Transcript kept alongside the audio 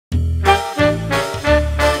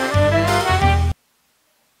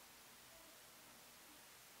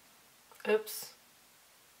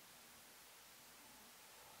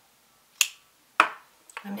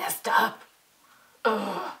messed up.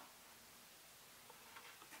 Ugh.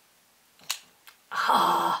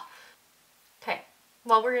 Ah. Okay,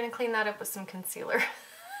 well, we're gonna clean that up with some concealer.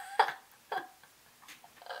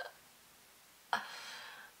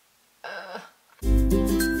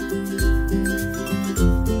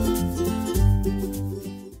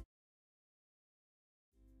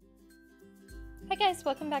 Hi guys,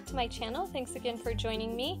 welcome back to my channel. Thanks again for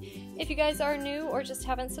joining me. If you guys are new or just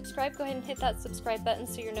haven't subscribed, go ahead and hit that subscribe button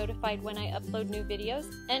so you're notified when I upload new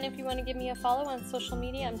videos. And if you want to give me a follow on social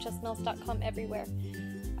media, I'm justmels.com everywhere.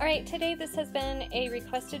 Alright, today this has been a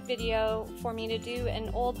requested video for me to do an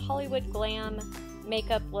old Hollywood glam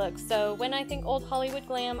makeup look. So when I think old Hollywood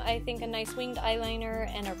glam, I think a nice winged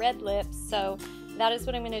eyeliner and a red lip. So that is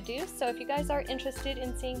what I'm going to do. So if you guys are interested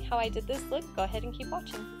in seeing how I did this look, go ahead and keep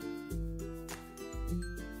watching.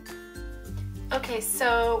 Okay,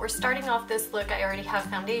 so we're starting off this look. I already have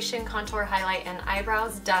foundation, contour, highlight, and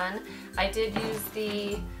eyebrows done. I did use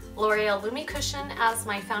the Loreal Lumi cushion as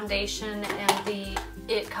my foundation and the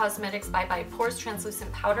It Cosmetics Bye Pores translucent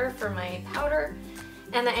powder for my powder,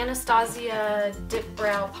 and the Anastasia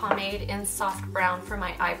Dipbrow pomade in soft brown for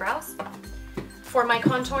my eyebrows. For my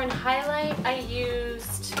contour and highlight, I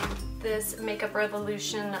used this Makeup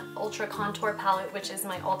Revolution Ultra Contour palette, which is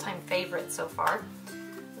my all-time favorite so far.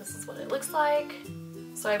 This is what it looks like.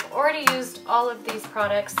 So I've already used all of these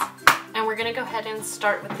products, and we're gonna go ahead and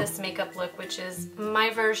start with this makeup look, which is my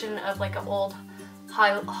version of like an old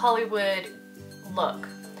Hollywood look.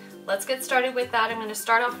 Let's get started with that. I'm gonna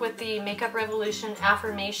start off with the Makeup Revolution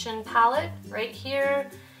Affirmation palette right here,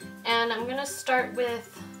 and I'm gonna start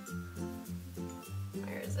with,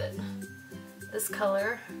 where is it? This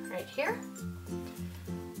color right here.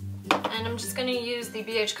 And I'm just gonna use the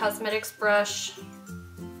BH Cosmetics brush.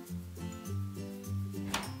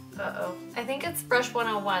 I think it's brush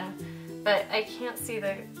 101, but I can't see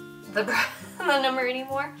the number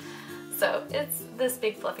anymore. So it's this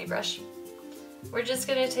big fluffy brush. We're just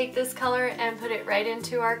gonna take this color and put it right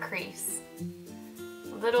into our crease.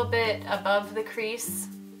 A little bit above the crease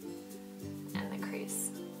and the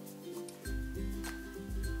crease.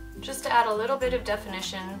 Just to add a little bit of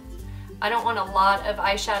definition. I don't want a lot of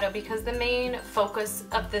eyeshadow because the main focus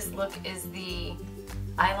of this look is the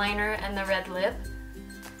eyeliner and the red lip.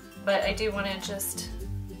 But I do want to just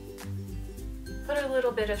put a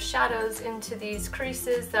little bit of shadows into these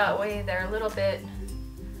creases, that way they're a little bit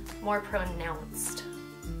more pronounced.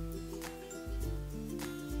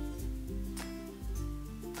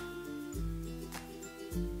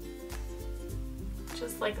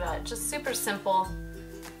 Just like that, just super simple,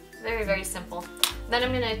 very, very simple. Then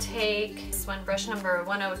I'm going to take this one, brush number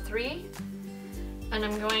 103, and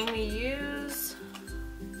I'm going to use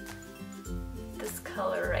this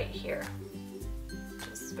color right here,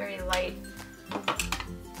 just very light.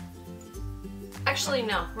 Actually,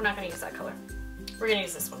 no, we're not going to use that color. We're going to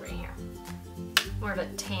use this one right here, more of a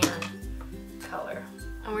tan color.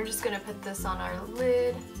 And we're just going to put this on our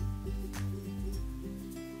lid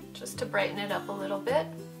just to brighten it up a little bit.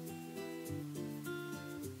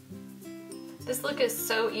 This look is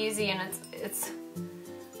so easy, and it's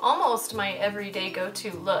almost my everyday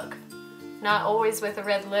go-to look. Not always with a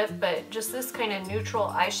red lip, but just this kind of neutral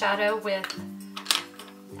eyeshadow with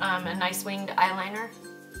a nice winged eyeliner.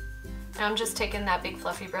 And I'm just taking that big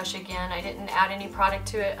fluffy brush again. I didn't add any product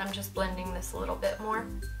to it. I'm just blending this a little bit more.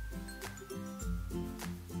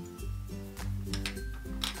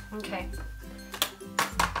 Okay.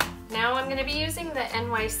 Now I'm going to be using the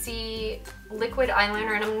NYC Liquid Eye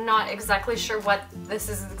Liner, and I'm not exactly sure what this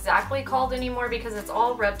is exactly called anymore because it's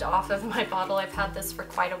all rubbed off of my bottle. I've had this for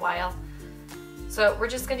quite a while. So we're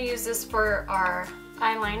just going to use this for our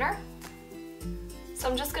eyeliner. So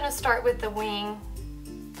I'm just going to start with the wing.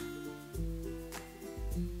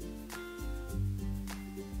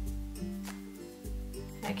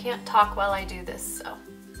 I can't talk while I do this, so.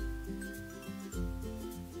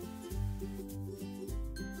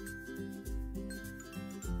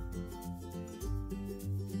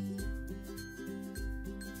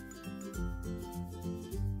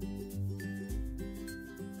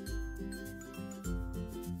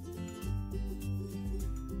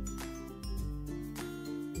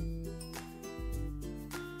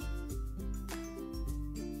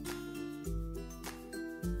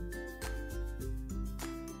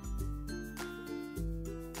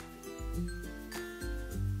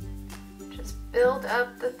 Build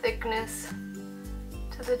up the thickness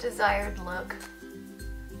to the desired look.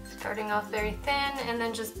 Starting off very thin and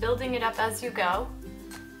then just building it up as you go.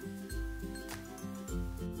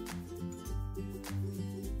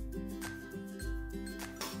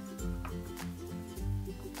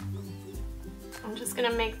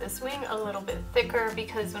 gonna make this wing a little bit thicker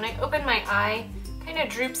because when I open my eye, it kind of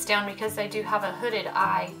droops down because I do have a hooded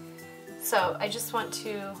eye. So I just want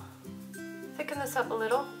to thicken this up a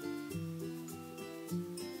little.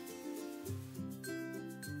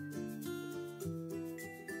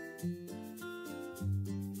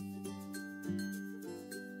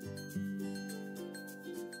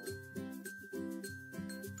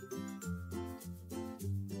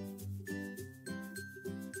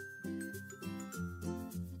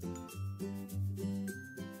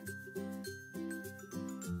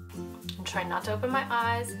 Try not to open my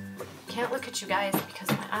eyes. Can't look at you guys because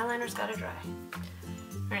my eyeliner's gotta dry.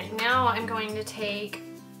 Alright, now I'm going to take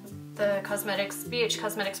the BH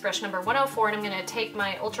Cosmetics brush number 104 and I'm going to take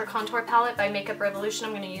my Ultra Contour Palette by Makeup Revolution.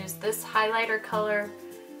 I'm going to use this highlighter color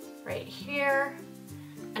right here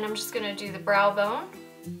and I'm just going to do the brow bone.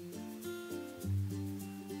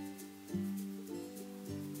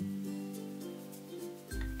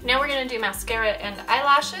 Now we're going to do mascara and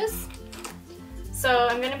eyelashes. So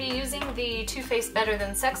I'm going to be using the Too Faced Better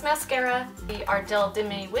Than Sex mascara, the Ardell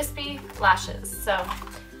Demi Wispy lashes. So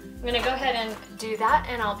I'm going to go ahead and do that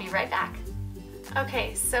and I'll be right back.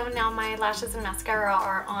 Okay, so now my lashes and mascara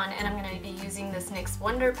are on and I'm going to be using this NYX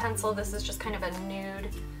Wonder Pencil. This is just kind of a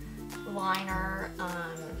nude liner,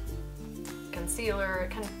 concealer.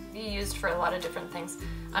 It can be used for a lot of different things.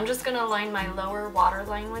 I'm just going to line my lower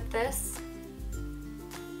waterline with this.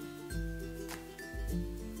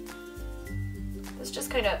 This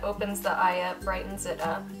just kind of opens the eye up, brightens it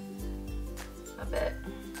up a bit.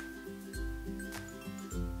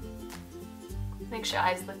 Makes your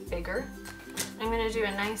eyes look bigger. I'm going to do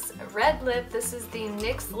a nice red lip. This is the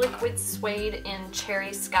NYX Liquid Suede in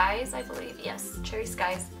Cherry Skies, I believe. Yes, Cherry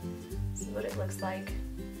Skies. This is what it looks like.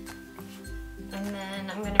 And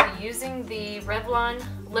then I'm going to be using the Revlon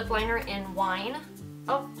lip liner in Wine.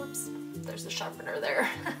 Oh, whoops, there's a sharpener there.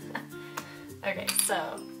 Okay,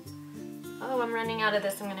 so... Oh, I'm running out of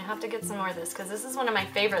this. I'm going to have to get some more of this because this is one of my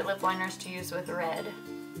favorite lip liners to use with red.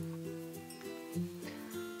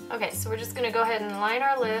 Okay, so we're just going to go ahead and line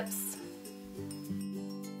our lips.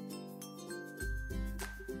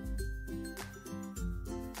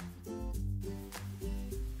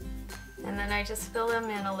 And then I just fill them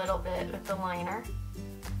in a little bit with the liner.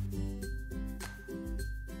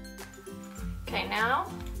 Okay, now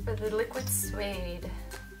for the Liquid Suede.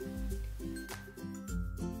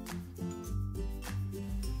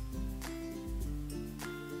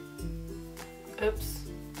 Oops.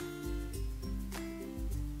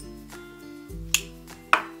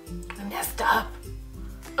 I messed up.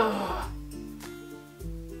 Ugh.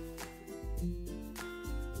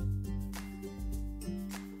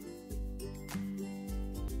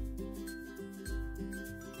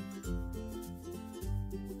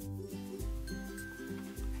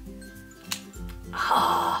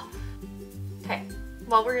 Ah. Okay,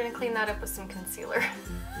 well, we're gonna clean that up with some concealer.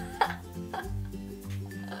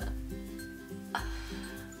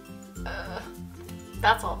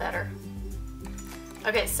 That's all better.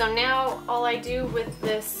 Okay, so now all I do with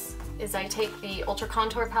this is I take the Ultra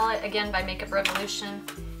Contour Palette, again by Makeup Revolution,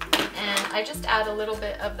 and I just add a little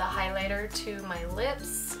bit of the highlighter to my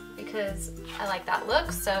lips because I like that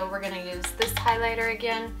look. So we're gonna use this highlighter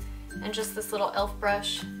again and just this little e.l.f.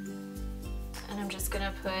 brush, and I'm just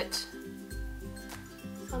gonna put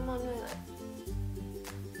some on my lip.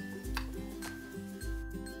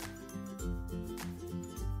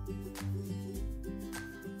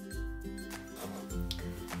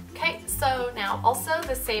 So now also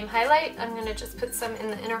the same highlight, I'm going to just put some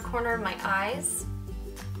in the inner corner of my eyes.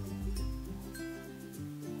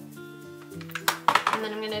 And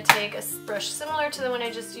then I'm going to take a brush similar to the one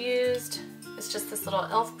I just used. It's just this little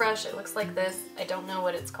e.l.f. brush. It looks like this. I don't know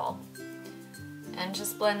what it's called. And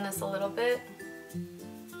just blend this a little bit,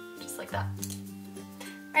 just like that.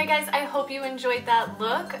 Alright guys, I hope you enjoyed that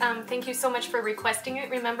look. Thank you so much for requesting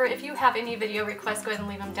it. Remember, if you have any video requests, go ahead and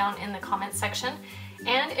leave them down in the comments section.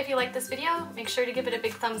 And if you like this video, make sure to give it a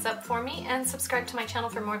big thumbs up for me and subscribe to my channel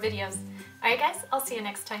for more videos. Alright guys, I'll see you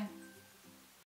next time.